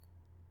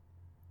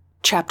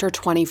Chapter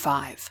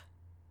 25.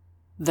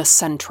 The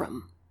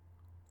Centrum.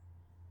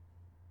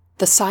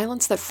 The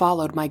silence that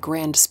followed my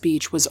grand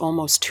speech was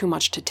almost too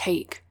much to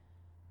take.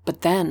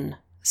 But then,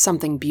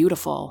 something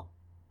beautiful,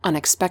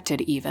 unexpected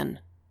even,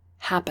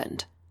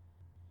 happened.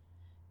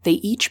 They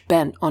each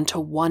bent onto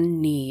one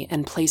knee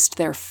and placed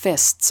their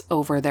fists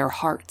over their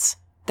hearts,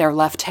 their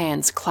left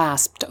hands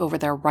clasped over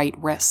their right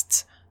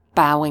wrists,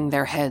 bowing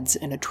their heads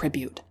in a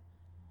tribute.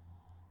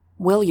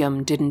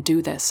 William didn't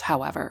do this,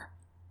 however.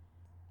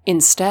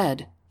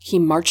 Instead, he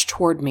marched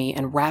toward me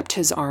and wrapped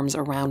his arms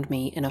around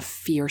me in a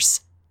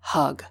fierce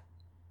hug.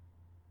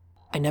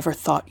 "I never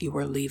thought you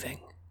were leaving.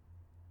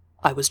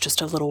 I was just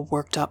a little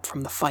worked up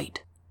from the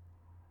fight.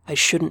 I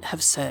shouldn't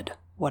have said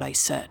what I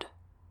said,"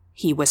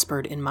 he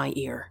whispered in my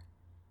ear.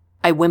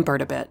 I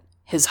whimpered a bit,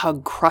 his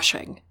hug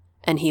crushing,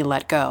 and he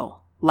let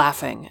go,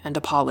 laughing and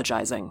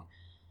apologizing.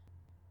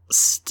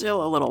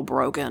 "Still a little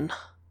broken,"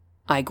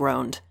 I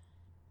groaned.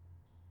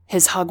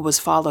 His hug was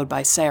followed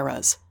by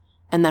Sarah's,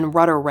 and then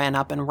Rudder ran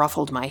up and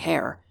ruffled my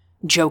hair,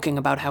 joking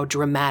about how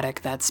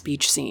dramatic that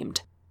speech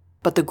seemed.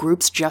 But the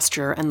group's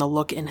gesture and the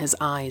look in his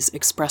eyes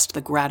expressed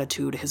the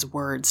gratitude his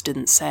words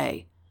didn't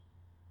say.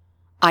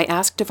 I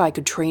asked if I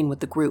could train with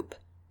the group,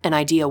 an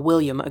idea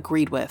William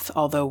agreed with,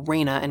 although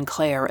Raina and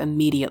Claire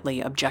immediately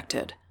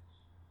objected.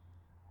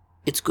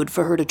 "It's good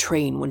for her to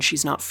train when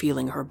she's not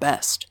feeling her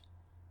best.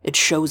 It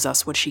shows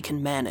us what she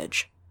can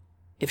manage.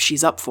 If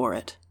she's up for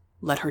it,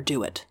 let her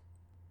do it,"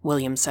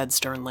 William said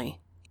sternly.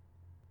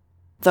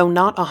 Though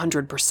not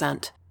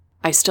 100%,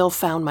 I still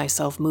found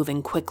myself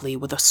moving quickly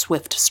with a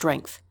swift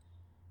strength.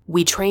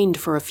 We trained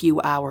for a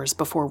few hours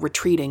before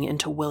retreating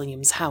into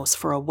William's house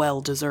for a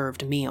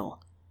well-deserved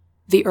meal.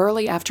 The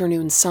early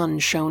afternoon sun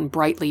shone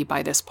brightly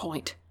by this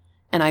point,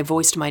 and I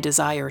voiced my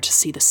desire to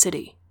see the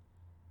city.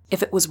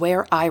 If it was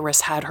where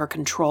Iris had her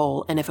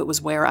control, and if it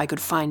was where I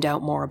could find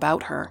out more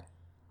about her,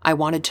 I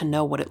wanted to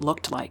know what it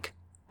looked like.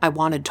 I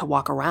wanted to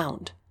walk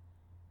around.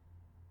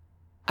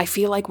 "I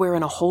feel like we're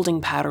in a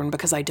holding pattern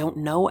because I don't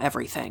know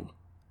everything,"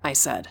 I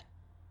said.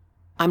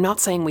 "I'm not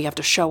saying we have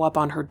to show up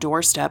on her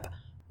doorstep."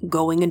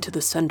 "Going into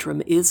the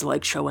Centrum is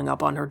like showing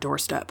up on her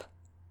doorstep,"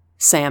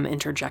 Sam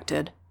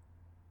interjected.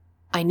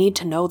 "I need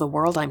to know the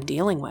world I'm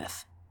dealing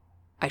with."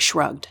 I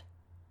shrugged.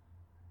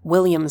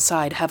 William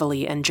sighed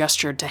heavily and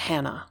gestured to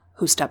Hannah,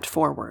 who stepped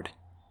forward.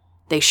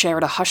 They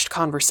shared a hushed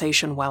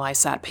conversation while I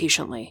sat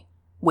patiently,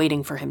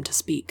 waiting for him to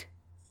speak.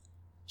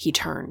 He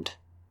turned.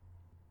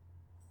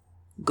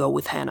 "Go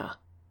with Hannah.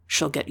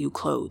 She'll get you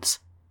clothes.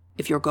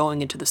 If you're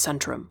going into the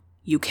Centrum,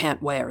 you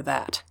can't wear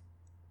that.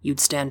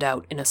 You'd stand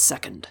out in a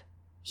second,"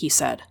 he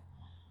said.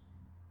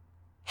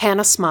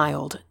 Hannah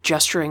smiled,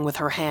 gesturing with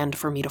her hand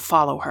for me to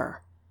follow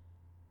her.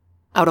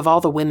 Out of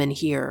all the women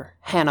here,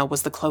 Hannah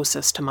was the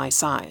closest to my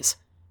size,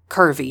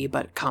 curvy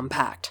but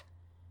compact.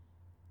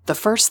 The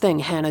first thing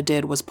Hannah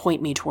did was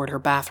point me toward her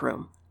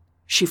bathroom.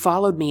 She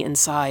followed me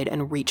inside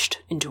and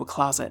reached into a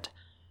closet.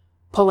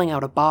 Pulling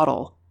out a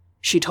bottle,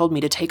 she told me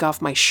to take off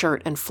my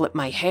shirt and flip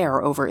my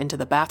hair over into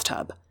the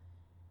bathtub.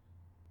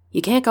 "You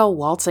can't go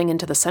waltzing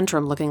into the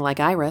Centrum looking like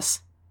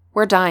Iris.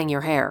 We're dyeing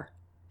your hair,"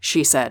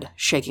 she said,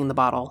 shaking the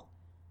bottle.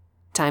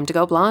 "Time to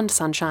go blonde,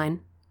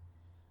 sunshine."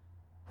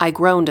 I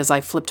groaned as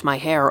I flipped my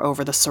hair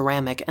over the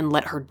ceramic and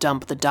let her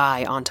dump the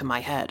dye onto my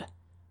head.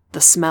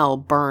 The smell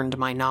burned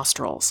my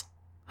nostrils.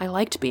 I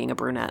liked being a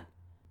brunette.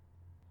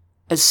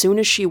 As soon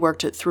as she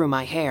worked it through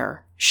my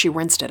hair, she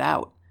rinsed it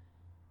out.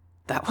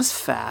 "That was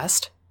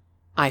fast,"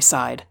 I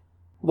sighed,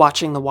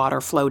 watching the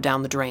water flow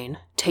down the drain,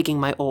 taking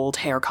my old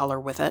hair color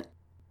with it.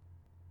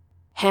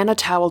 Hannah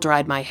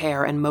towel-dried my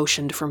hair and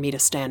motioned for me to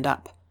stand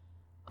up.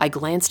 I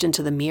glanced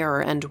into the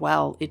mirror and,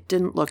 well, it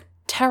didn't look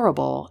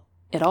terrible.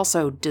 It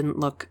also didn't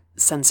look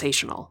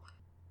sensational.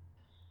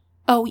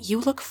 "Oh, you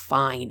look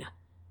fine,"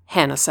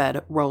 Hannah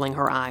said, rolling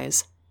her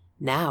eyes.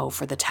 "Now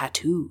for the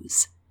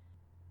tattoos."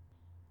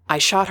 I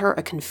shot her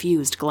a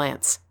confused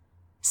glance.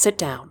 "Sit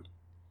down."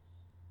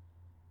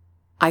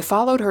 I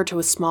followed her to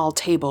a small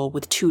table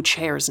with 2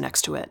 chairs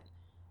next to it.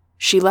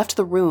 She left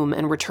the room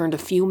and returned a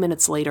few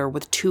minutes later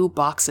with 2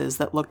 boxes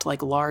that looked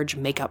like large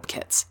makeup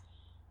kits.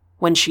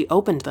 When she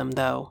opened them,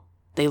 though,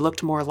 they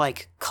looked more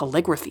like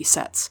calligraphy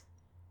sets.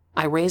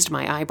 I raised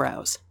my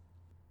eyebrows.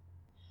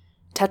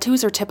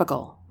 "Tattoos are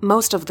typical.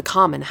 Most of the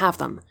common have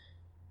them."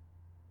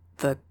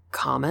 "The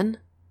common?"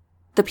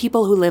 "The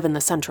people who live in the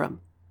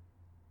Centrum."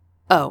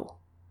 "Oh,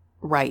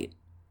 right.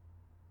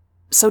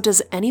 So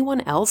does anyone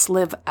else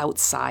live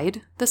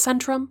outside the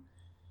Centrum?"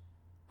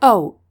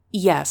 "Oh,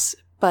 yes,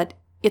 but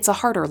it's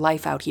a harder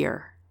life out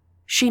here.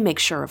 She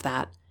makes sure of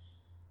that.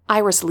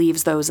 Iris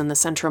leaves those in the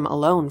Centrum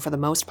alone for the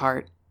most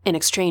part, in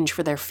exchange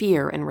for their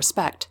fear and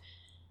respect.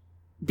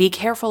 Be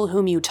careful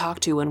whom you talk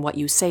to and what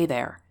you say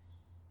there.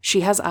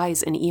 She has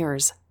eyes and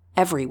ears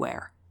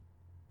everywhere."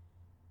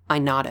 I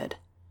nodded.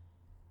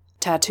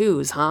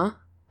 "Tattoos, huh?"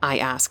 I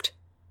asked.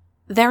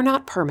 "They're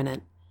not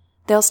permanent.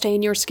 They'll stay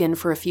in your skin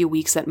for a few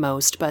weeks at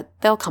most, but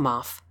they'll come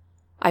off.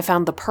 I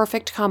found the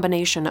perfect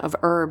combination of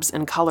herbs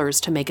and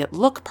colors to make it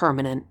look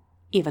permanent,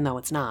 even though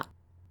it's not."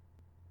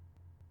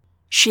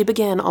 She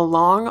began a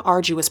long,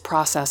 arduous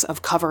process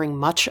of covering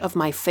much of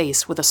my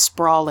face with a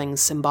sprawling,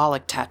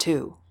 symbolic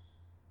tattoo.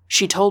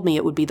 She told me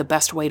it would be the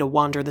best way to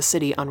wander the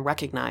city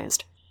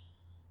unrecognized.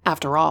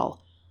 After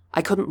all,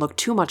 I couldn't look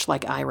too much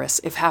like Iris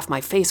if half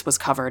my face was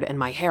covered and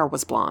my hair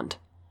was blonde.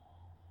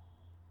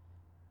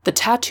 The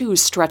tattoo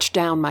stretched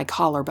down my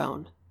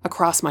collarbone,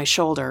 across my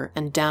shoulder,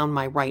 and down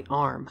my right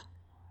arm.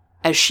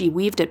 As she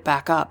weaved it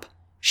back up,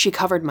 she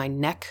covered my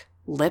neck,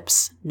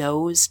 lips,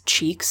 nose,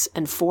 cheeks,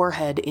 and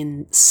forehead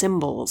in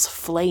symbols,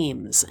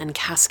 flames, and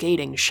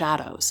cascading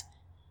shadows.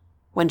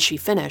 When she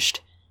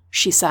finished,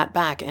 she sat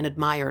back and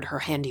admired her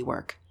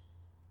handiwork.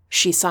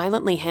 She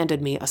silently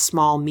handed me a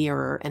small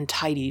mirror and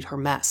tidied her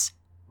mess,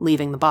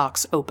 leaving the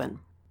box open.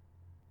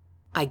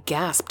 I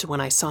gasped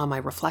when I saw my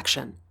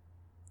reflection.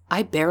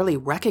 I barely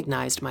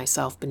recognized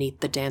myself beneath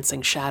the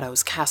dancing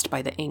shadows cast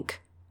by the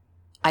ink.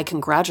 I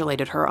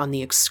congratulated her on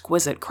the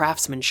exquisite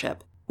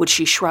craftsmanship, which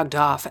she shrugged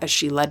off as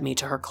she led me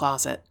to her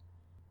closet.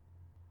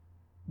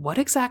 "What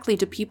exactly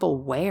do people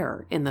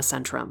wear in the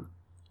Centrum?"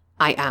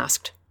 I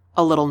asked,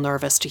 a little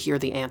nervous to hear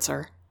the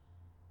answer.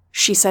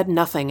 She said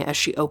nothing as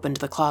she opened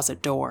the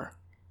closet door.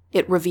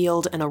 It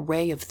revealed an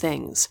array of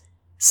things,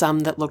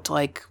 some that looked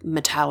like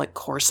metallic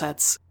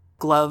corsets,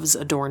 gloves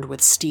adorned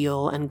with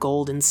steel and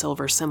gold and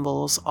silver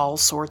symbols, all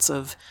sorts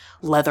of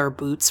leather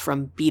boots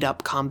from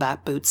beat-up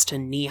combat boots to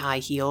knee-high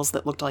heels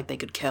that looked like they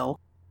could kill.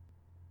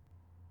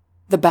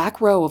 The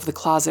back row of the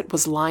closet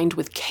was lined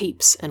with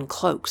capes and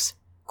cloaks,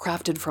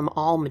 crafted from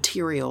all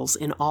materials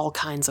in all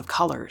kinds of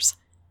colors.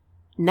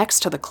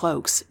 Next to the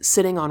cloaks,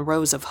 sitting on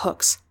rows of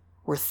hooks,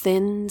 were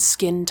thin,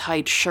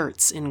 skin-tight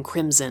shirts in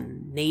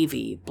crimson,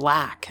 navy,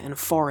 black, and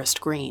forest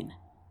green.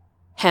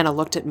 Hannah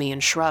looked at me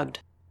and shrugged,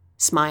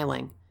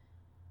 smiling.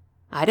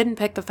 "I didn't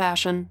pick the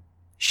fashion,"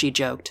 she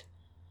joked.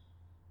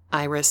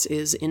 "Iris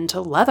is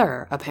into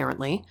leather,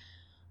 apparently,"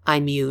 I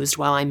mused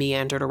while I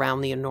meandered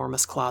around the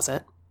enormous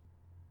closet.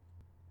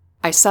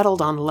 I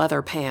settled on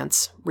leather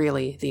pants,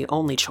 really the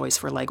only choice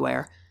for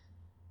legwear,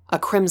 a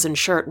crimson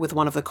shirt with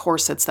one of the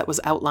corsets that was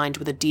outlined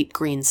with a deep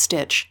green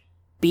stitch,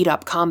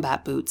 beat-up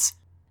combat boots,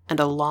 and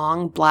a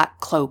long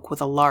black cloak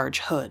with a large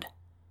hood.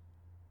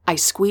 I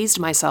squeezed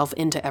myself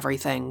into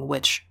everything,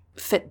 which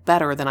fit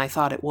better than I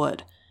thought it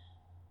would.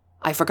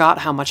 I forgot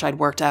how much I'd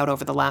worked out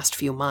over the last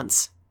few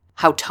months,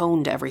 how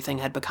toned everything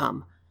had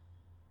become.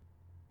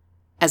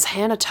 As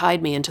Hannah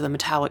tied me into the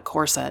metallic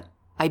corset,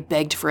 I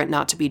begged for it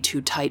not to be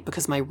too tight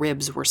because my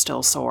ribs were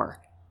still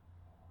sore.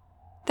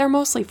 "They're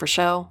mostly for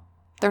show.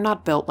 They're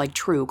not built like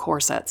true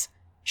corsets,"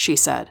 she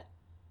said.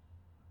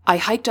 I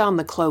hiked on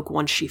the cloak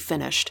once she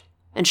finished,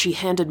 and she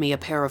handed me a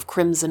pair of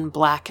crimson,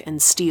 black,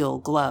 and steel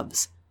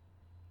gloves.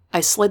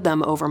 I slid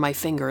them over my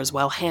fingers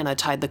while Hannah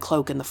tied the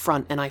cloak in the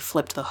front and I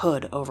flipped the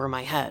hood over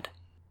my head.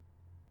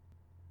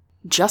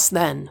 Just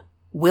then,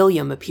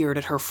 William appeared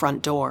at her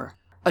front door,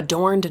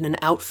 adorned in an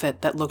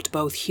outfit that looked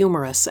both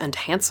humorous and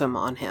handsome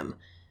on him.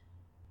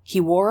 He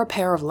wore a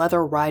pair of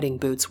leather riding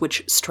boots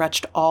which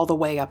stretched all the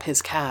way up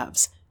his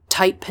calves,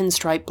 tight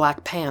pinstripe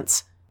black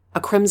pants,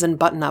 a crimson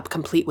button-up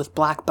complete with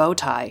black bow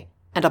tie,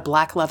 and a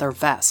black leather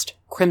vest,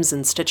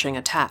 crimson stitching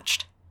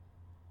attached.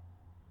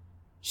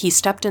 He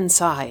stepped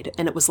inside,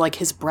 and it was like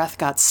his breath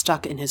got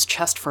stuck in his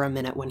chest for a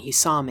minute when he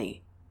saw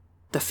me.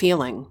 The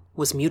feeling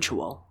was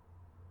mutual.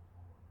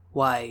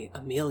 "Why,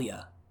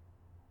 Amelia,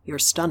 you're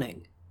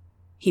stunning."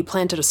 He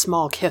planted a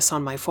small kiss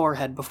on my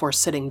forehead before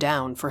sitting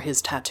down for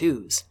his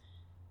tattoos.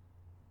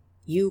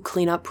 "You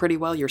clean up pretty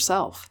well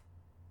yourself,"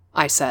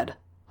 I said,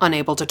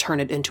 unable to turn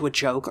it into a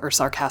joke or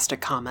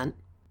sarcastic comment.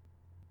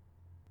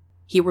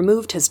 He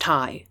removed his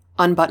tie,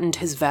 unbuttoned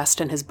his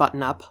vest and his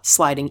button-up,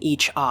 sliding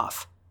each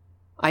off.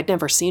 I'd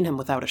never seen him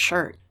without a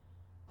shirt.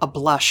 A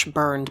blush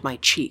burned my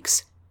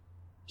cheeks.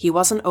 He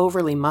wasn't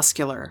overly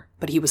muscular,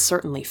 but he was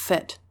certainly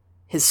fit,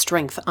 his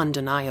strength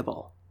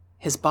undeniable.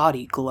 His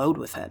body glowed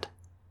with it.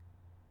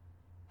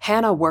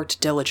 Hannah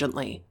worked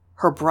diligently,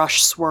 her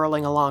brush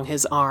swirling along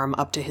his arm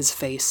up to his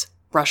face,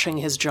 brushing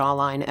his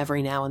jawline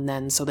every now and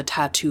then so the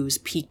tattoos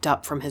peeked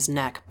up from his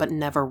neck but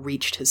never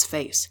reached his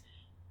face.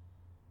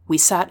 We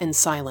sat in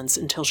silence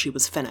until she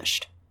was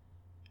finished.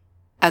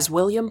 As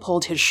William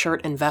pulled his shirt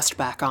and vest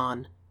back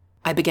on,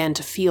 I began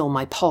to feel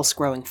my pulse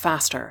growing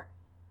faster.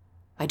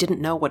 I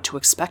didn't know what to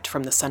expect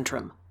from the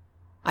Centrum.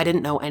 I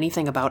didn't know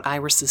anything about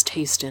Iris's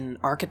taste in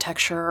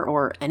architecture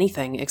or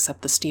anything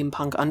except the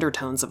steampunk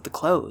undertones of the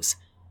clothes.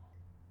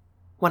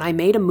 When I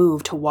made a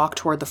move to walk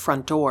toward the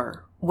front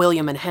door,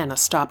 William and Hannah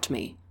stopped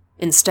me,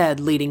 instead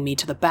leading me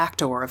to the back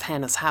door of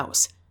Hannah's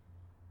house.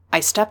 I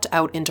stepped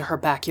out into her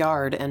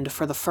backyard and,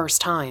 for the first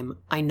time,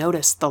 I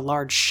noticed the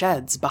large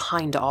sheds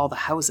behind all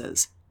the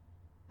houses.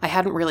 I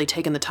hadn't really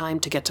taken the time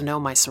to get to know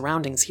my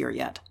surroundings here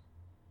yet.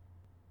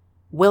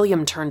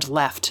 William turned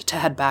left to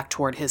head back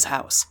toward his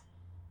house.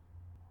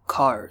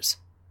 "Cars,"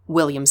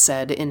 William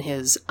said in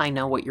his "I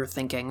know what you're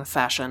thinking"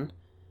 fashion.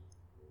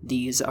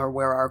 "These are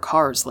where our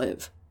cars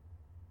live."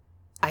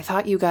 "I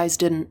thought you guys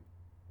didn't—"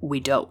 "We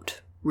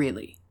don't,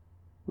 really.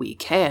 We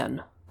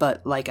can,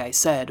 but like I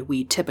said,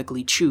 we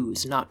typically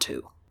choose not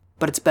to.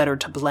 but it's better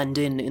to blend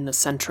in the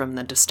centrum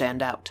than to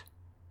stand out.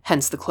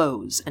 Hence the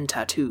clothes and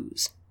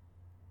tattoos.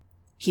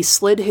 He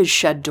slid his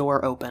shed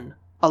door open,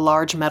 a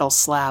large metal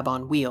slab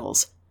on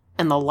wheels,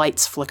 and the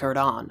lights flickered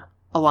on,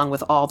 along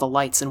with all the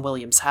lights in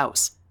William's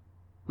house.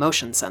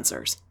 Motion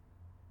sensors.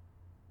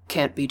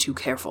 Can't be too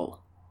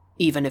careful,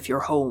 even if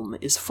your home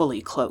is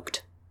fully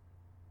cloaked.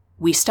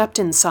 We stepped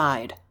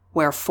inside,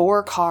 where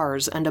 4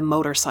 cars and a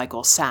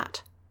motorcycle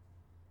sat.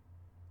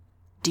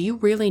 Do you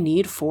really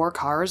need 4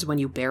 cars when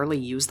you barely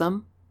use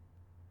them?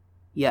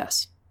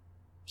 Yes,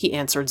 he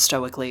answered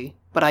stoically,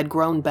 but I'd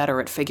grown better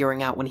at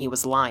figuring out when he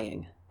was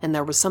lying, and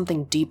there was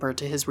something deeper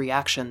to his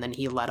reaction than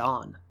he let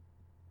on.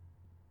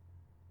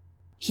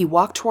 He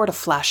walked toward a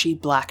flashy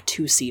black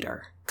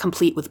 2-seater,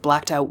 complete with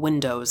blacked-out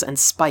windows and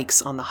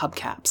spikes on the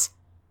hubcaps.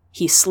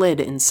 He slid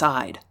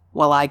inside,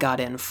 while I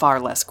got in far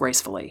less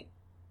gracefully.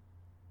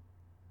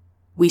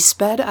 We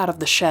sped out of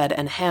the shed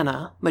and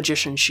Hannah,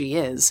 magician she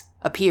is,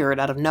 appeared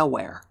out of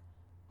nowhere.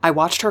 I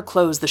watched her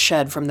close the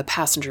shed from the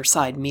passenger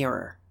side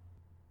mirror.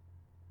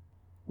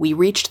 We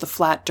reached the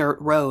flat dirt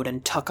road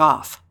and took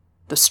off,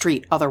 the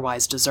street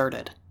otherwise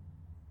deserted.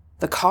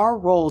 The car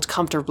rolled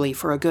comfortably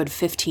for a good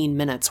 15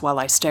 minutes while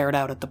I stared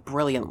out at the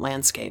brilliant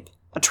landscape,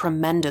 a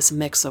tremendous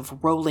mix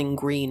of rolling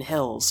green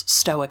hills,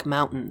 stoic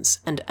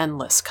mountains, and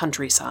endless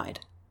countryside.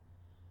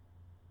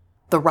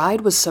 The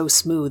ride was so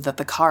smooth that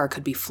the car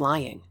could be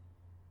flying.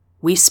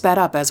 We sped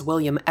up as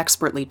William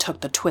expertly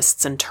took the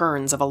twists and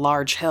turns of a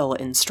large hill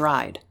in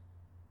stride.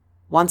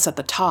 Once at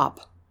the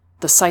top,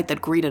 the sight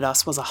that greeted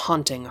us was a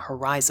haunting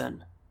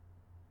horizon.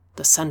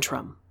 The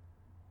Centrum.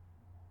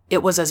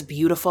 It was as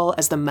beautiful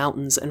as the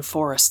mountains and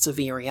forests of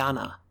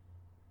Iriana,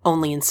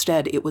 only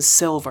instead it was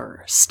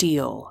silver,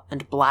 steel,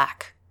 and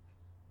black.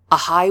 A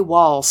high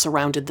wall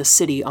surrounded the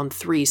city on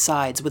 3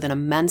 sides with an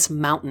immense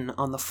mountain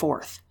on the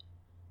 4th.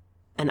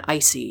 An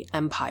icy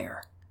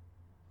empire.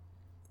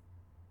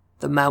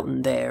 The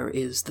mountain there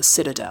is the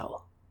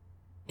Citadel.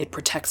 It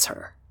protects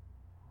her.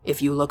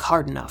 If you look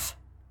hard enough,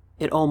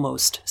 it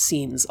almost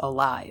seems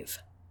alive.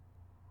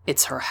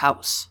 It's her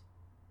house.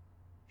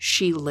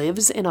 She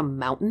lives in a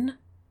mountain?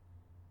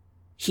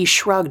 He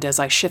shrugged as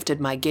I shifted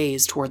my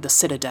gaze toward the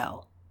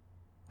Citadel.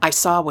 I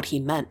saw what he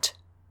meant.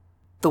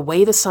 The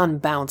way the sun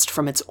bounced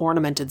from its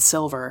ornamented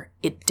silver,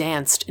 it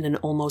danced in an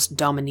almost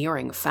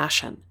domineering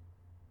fashion.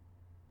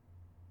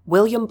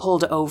 William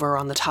pulled over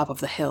on the top of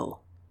the hill.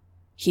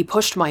 He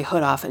pushed my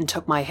hood off and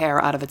took my hair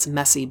out of its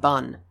messy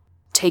bun,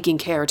 taking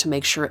care to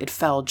make sure it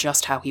fell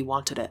just how he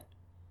wanted it.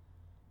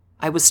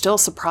 I was still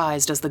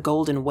surprised as the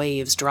golden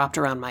waves dropped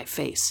around my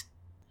face.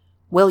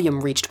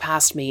 William reached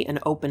past me and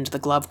opened the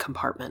glove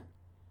compartment.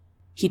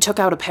 He took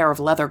out a pair of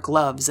leather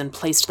gloves and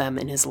placed them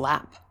in his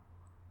lap.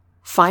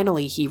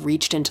 Finally, he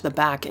reached into the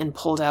back and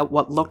pulled out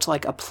what looked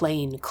like a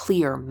plain,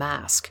 clear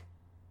mask.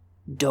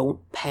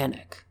 "Don't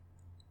panic,"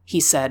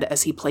 he said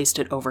as he placed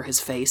it over his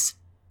face.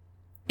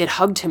 It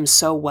hugged him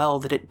so well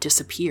that it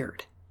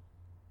disappeared.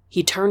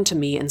 He turned to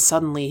me and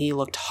suddenly he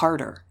looked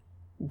harder,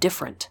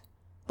 different,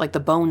 like the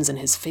bones in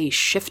his face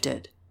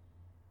shifted.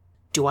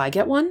 "Do I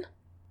get one?"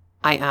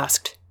 I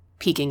asked,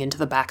 peeking into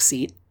the back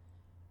seat.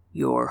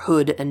 "Your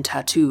hood and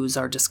tattoos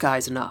are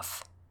disguise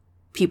enough.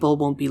 People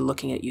won't be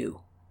looking at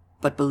you,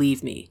 but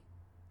believe me,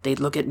 they'd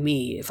look at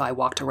me if I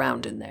walked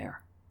around in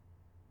there."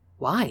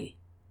 "Why?"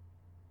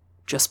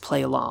 "Just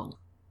play along."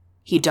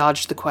 He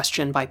dodged the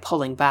question by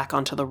pulling back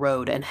onto the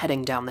road and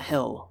heading down the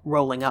hill,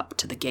 rolling up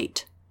to the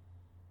gate.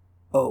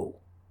 "Oh,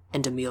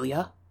 and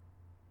Amelia?"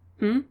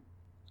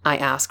 I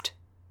asked,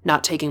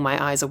 not taking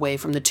my eyes away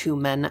from the 2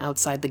 men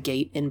outside the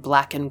gate in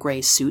black and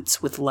gray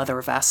suits with leather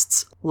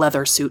vests,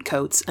 leather suit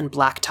coats, and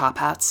black top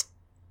hats.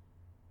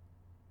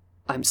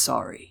 "I'm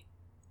sorry."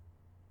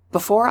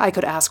 Before I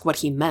could ask what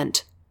he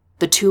meant,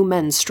 the 2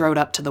 men strode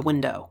up to the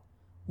window.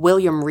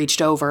 William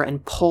reached over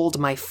and pulled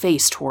my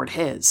face toward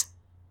his.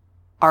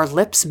 Our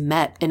lips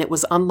met, and it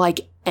was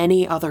unlike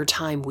any other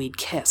time we'd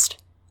kissed.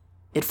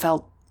 It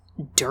felt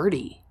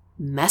dirty,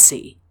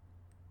 messy.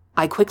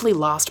 I quickly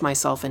lost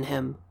myself in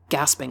him,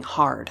 gasping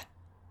hard.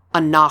 A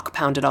knock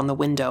pounded on the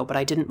window, but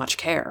I didn't much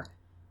care.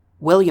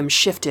 William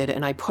shifted,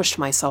 and I pushed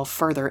myself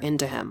further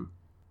into him.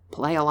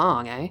 Play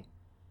along, eh?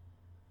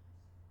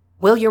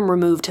 William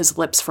removed his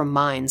lips from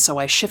mine, so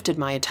I shifted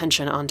my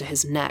attention onto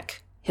his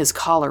neck, his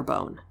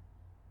collarbone.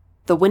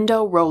 The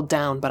window rolled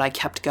down, but I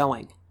kept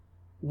going.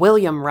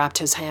 William wrapped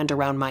his hand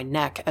around my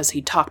neck as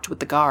he talked with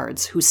the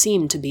guards, who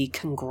seemed to be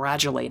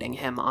congratulating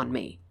him on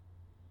me.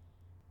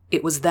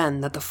 It was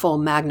then that the full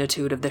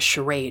magnitude of this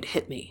charade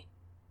hit me.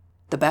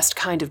 The best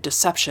kind of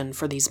deception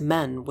for these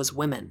men was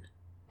women,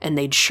 and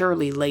they'd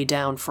surely lay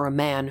down for a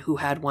man who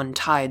had one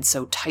tied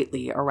so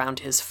tightly around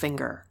his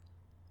finger.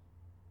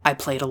 I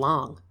played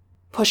along,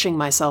 pushing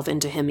myself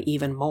into him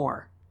even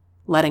more,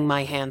 letting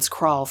my hands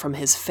crawl from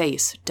his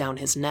face down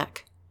his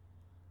neck.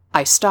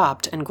 I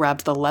stopped and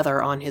grabbed the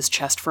leather on his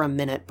chest for a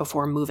minute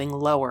before moving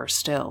lower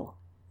still.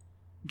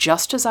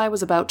 Just as I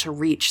was about to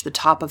reach the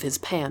top of his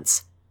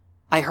pants,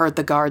 I heard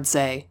the guard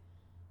say,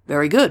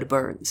 "Very good,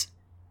 Burns.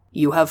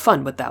 You have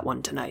fun with that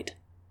one tonight."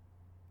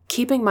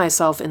 Keeping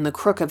myself in the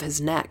crook of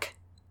his neck,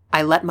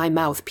 I let my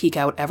mouth peek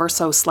out ever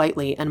so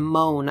slightly and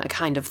moan a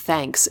kind of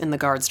thanks in the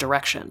guard's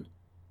direction.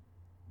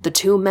 The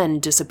two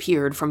men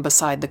disappeared from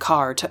beside the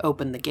car to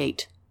open the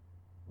gate.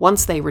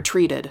 Once they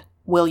retreated,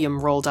 William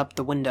rolled up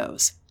the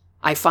windows.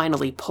 I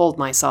finally pulled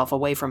myself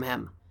away from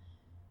him.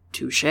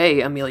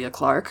 "Touché, Amelia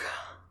Clark.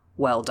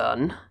 Well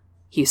done,"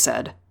 he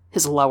said,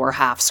 his lower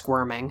half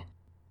squirming.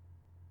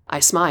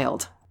 I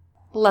smiled.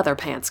 Leather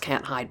pants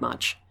can't hide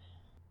much.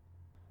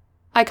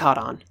 "I caught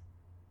on,"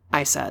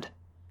 I said.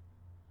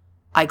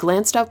 I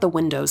glanced out the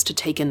windows to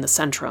take in the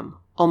Centrum,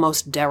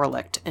 almost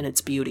derelict in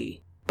its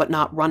beauty, but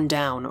not run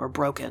down or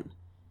broken.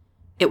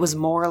 It was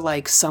more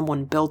like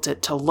someone built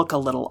it to look a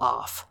little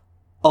off,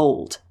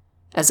 old,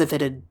 as if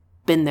it had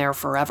been there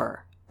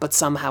forever, but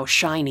somehow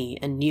shiny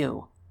and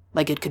new,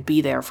 like it could be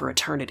there for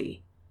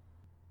eternity.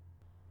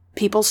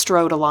 People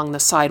strode along the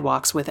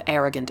sidewalks with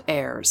arrogant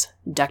airs,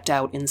 decked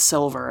out in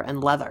silver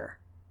and leather.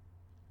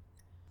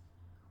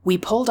 We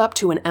pulled up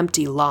to an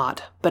empty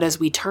lot, but as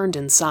we turned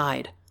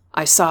inside,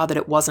 I saw that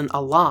it wasn't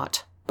a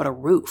lot, but a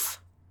roof.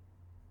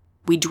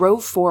 We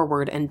drove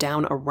forward and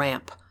down a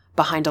ramp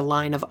behind a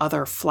line of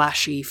other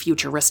flashy,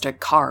 futuristic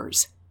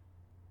cars.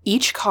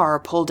 Each car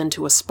pulled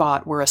into a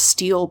spot where a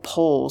steel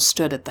pole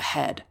stood at the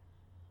head.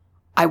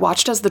 I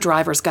watched as the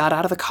drivers got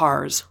out of the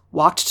cars,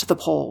 walked to the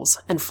poles,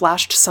 and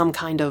flashed some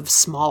kind of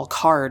small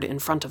card in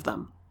front of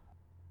them.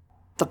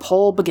 The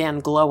pole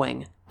began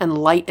glowing, and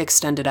light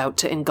extended out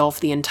to engulf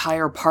the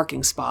entire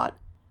parking spot,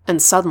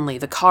 and suddenly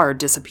the card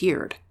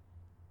disappeared.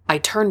 I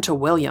turned to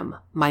William,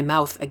 my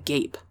mouth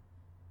agape.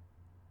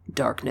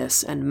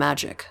 "Darkness and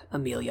magic,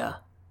 Amelia."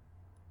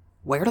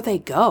 "Where do they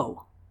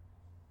go?"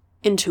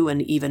 "Into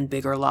an even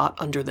bigger lot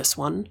under this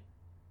one.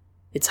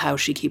 It's how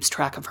she keeps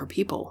track of her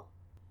people.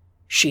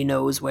 She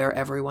knows where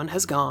everyone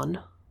has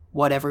gone,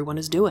 what everyone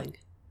is doing.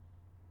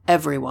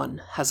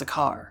 Everyone has a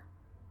car.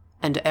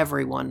 And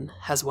everyone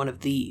has one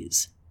of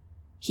these."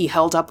 He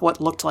held up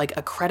what looked like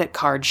a credit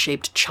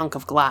card-shaped chunk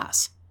of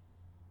glass.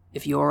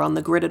 "If you're on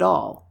the grid at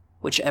all,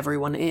 which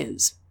everyone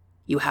is,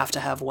 you have to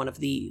have one of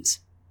these.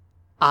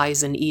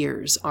 Eyes and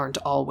ears aren't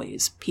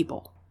always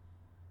people."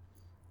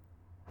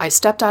 I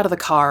stepped out of the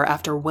car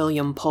after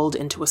William pulled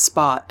into a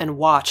spot and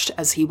watched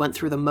as he went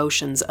through the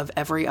motions of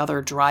every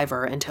other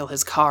driver until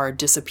his car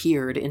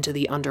disappeared into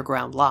the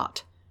underground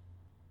lot.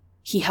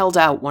 He held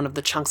out one of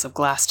the chunks of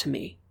glass to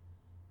me.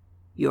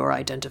 "Your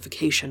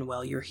identification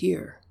while you're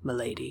here,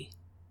 milady,"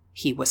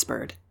 he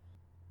whispered.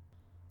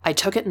 I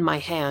took it in my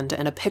hand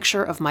and a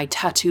picture of my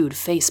tattooed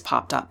face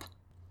popped up,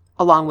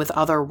 along with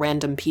other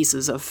random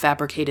pieces of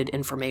fabricated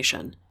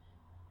information.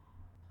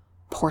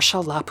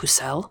 "Portia La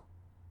Pucelle?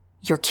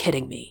 You're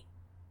kidding me.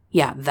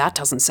 Yeah, that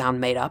doesn't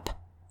sound made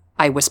up,"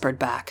 I whispered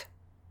back.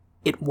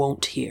 "It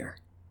won't here.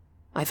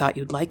 I thought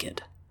you'd like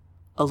it.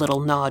 A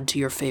little nod to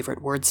your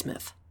favorite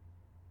wordsmith.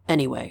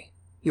 Anyway,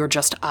 you're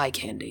just eye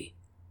candy."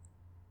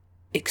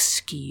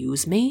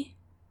 "Excuse me?"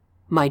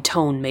 My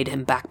tone made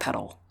him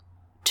backpedal.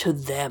 "To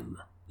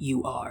them,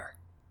 you are.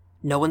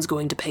 No one's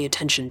going to pay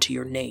attention to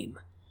your name.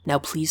 Now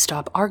please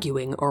stop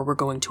arguing or we're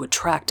going to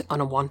attract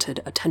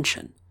unwanted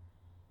attention."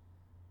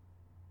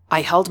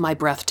 I held my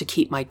breath to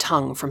keep my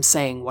tongue from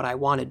saying what I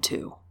wanted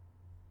to.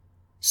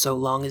 "So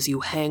long as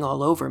you hang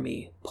all over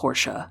me,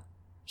 Portia,"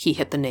 he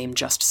hit the name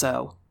just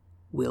so,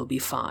 "we'll be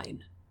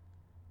fine."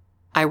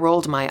 I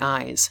rolled my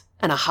eyes,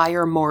 and a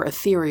higher, more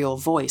ethereal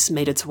voice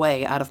made its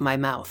way out of my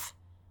mouth.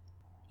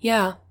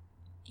 "Yeah,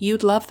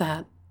 you'd love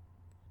that."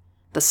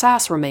 The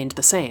sass remained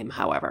the same,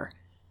 however.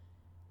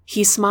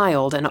 He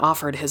smiled and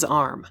offered his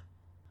arm.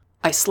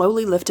 I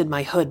slowly lifted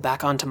my hood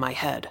back onto my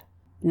head,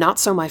 not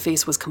so my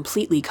face was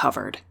completely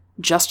covered,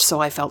 just so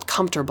I felt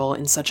comfortable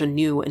in such a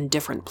new and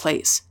different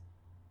place.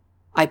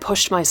 I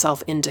pushed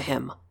myself into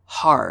him,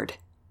 hard,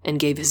 and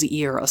gave his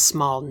ear a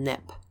small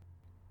nip.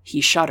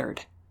 He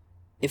shuddered.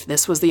 If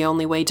this was the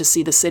only way to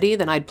see the city,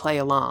 then I'd play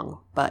along,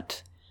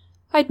 but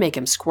I'd make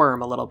him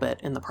squirm a little bit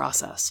in the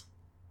process.